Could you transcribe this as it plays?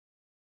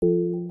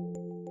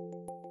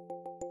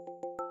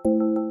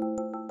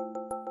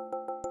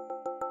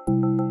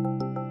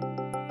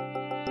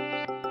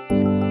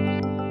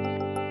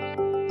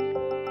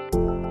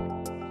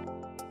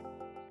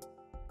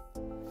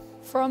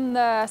From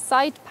the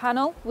side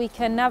panel, we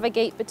can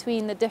navigate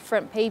between the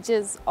different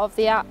pages of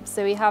the app.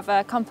 So we have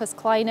a Compass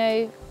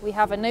Clino, we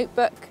have a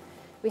notebook,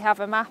 we have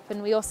a map,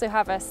 and we also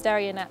have a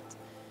StereoNet.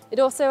 It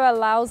also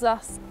allows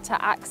us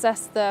to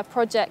access the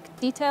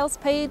project details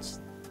page.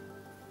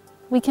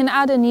 We can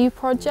add a new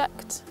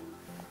project,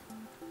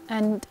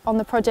 and on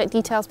the project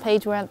details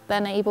page we're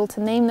then able to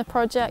name the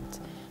project,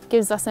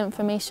 gives us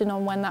information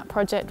on when that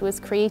project was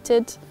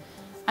created,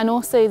 and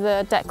also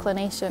the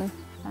declination.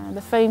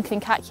 The phone can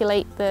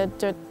calculate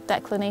the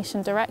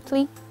declination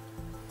directly,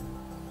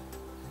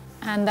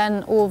 and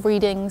then all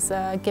readings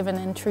are given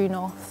in true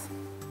north.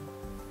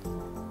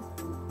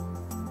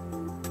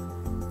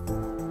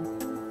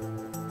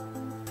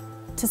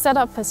 To set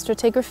up a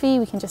stratigraphy,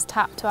 we can just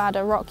tap to add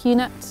a rock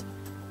unit,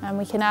 and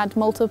we can add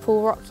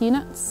multiple rock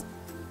units.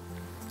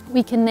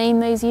 We can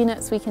name those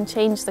units, we can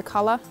change the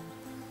colour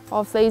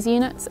of those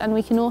units, and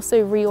we can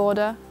also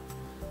reorder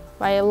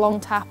by a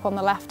long tap on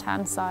the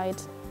left-hand side.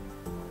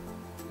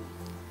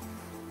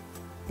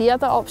 The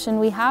other option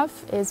we have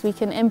is we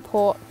can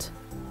import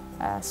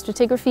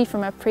stratigraphy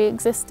from a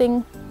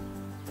pre-existing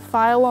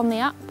file on the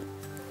app,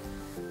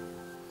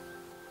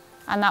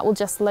 and that will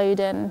just load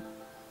in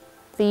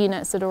the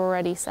units that are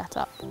already set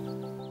up.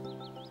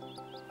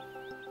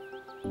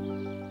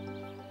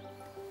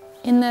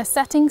 In the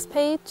settings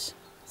page,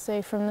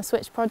 so from the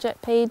Switch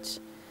project page,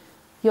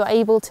 you're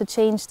able to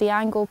change the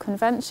angle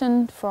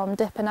convention from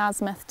dip and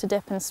azimuth to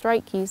dip and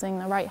strike using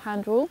the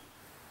right-hand rule.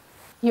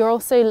 You're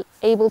also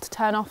able to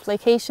turn off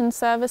location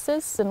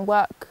services and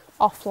work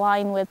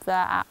offline with the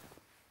app.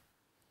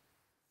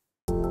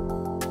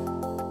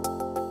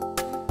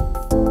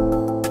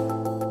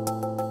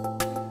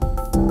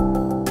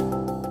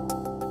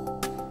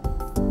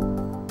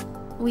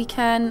 We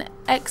can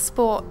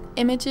export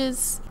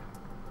images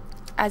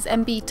as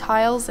MB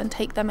tiles and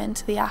take them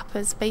into the app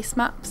as base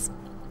maps.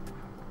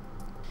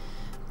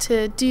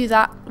 To do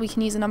that, we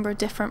can use a number of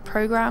different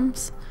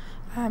programs.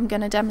 I'm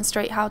going to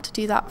demonstrate how to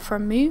do that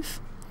from Move.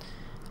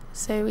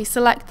 So we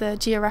select the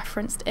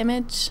georeferenced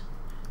image,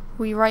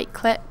 we right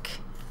click,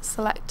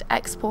 select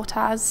Export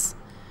As,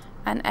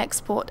 and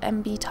Export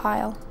MB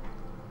Tile.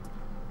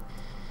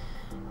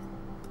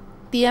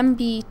 The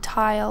MB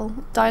Tile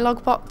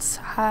dialog box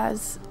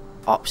has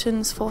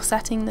options for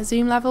setting the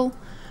zoom level.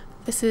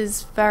 This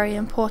is very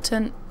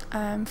important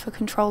for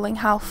controlling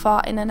how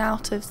far in and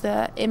out of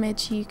the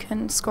image you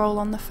can scroll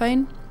on the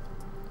phone.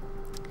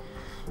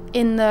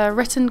 In the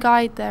written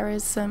guide there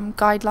is some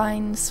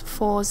guidelines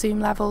for zoom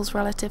levels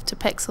relative to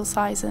pixel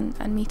size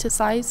and meter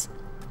size.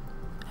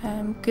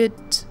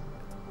 Good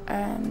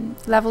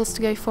levels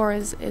to go for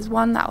is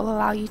one that will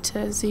allow you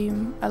to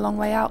zoom a long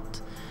way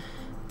out,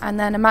 and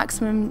then a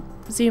maximum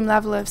zoom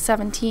level of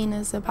 17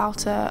 is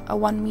about a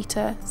 1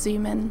 meter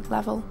zoom in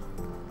level.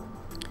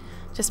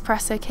 Just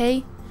press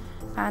OK,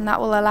 and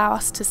that will allow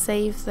us to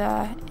save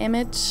the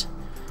image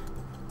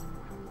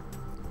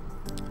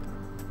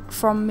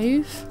from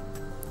Move.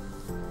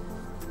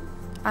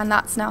 And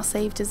that's now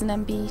saved as an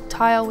MB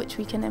tile, which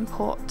we can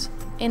import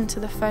into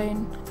the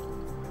phone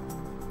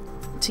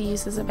to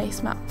use as a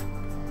base map.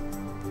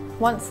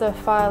 Once the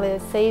file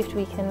is saved,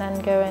 we can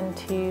then go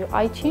into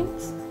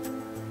iTunes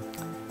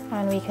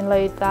and we can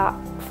load that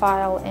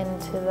file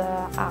into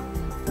the app.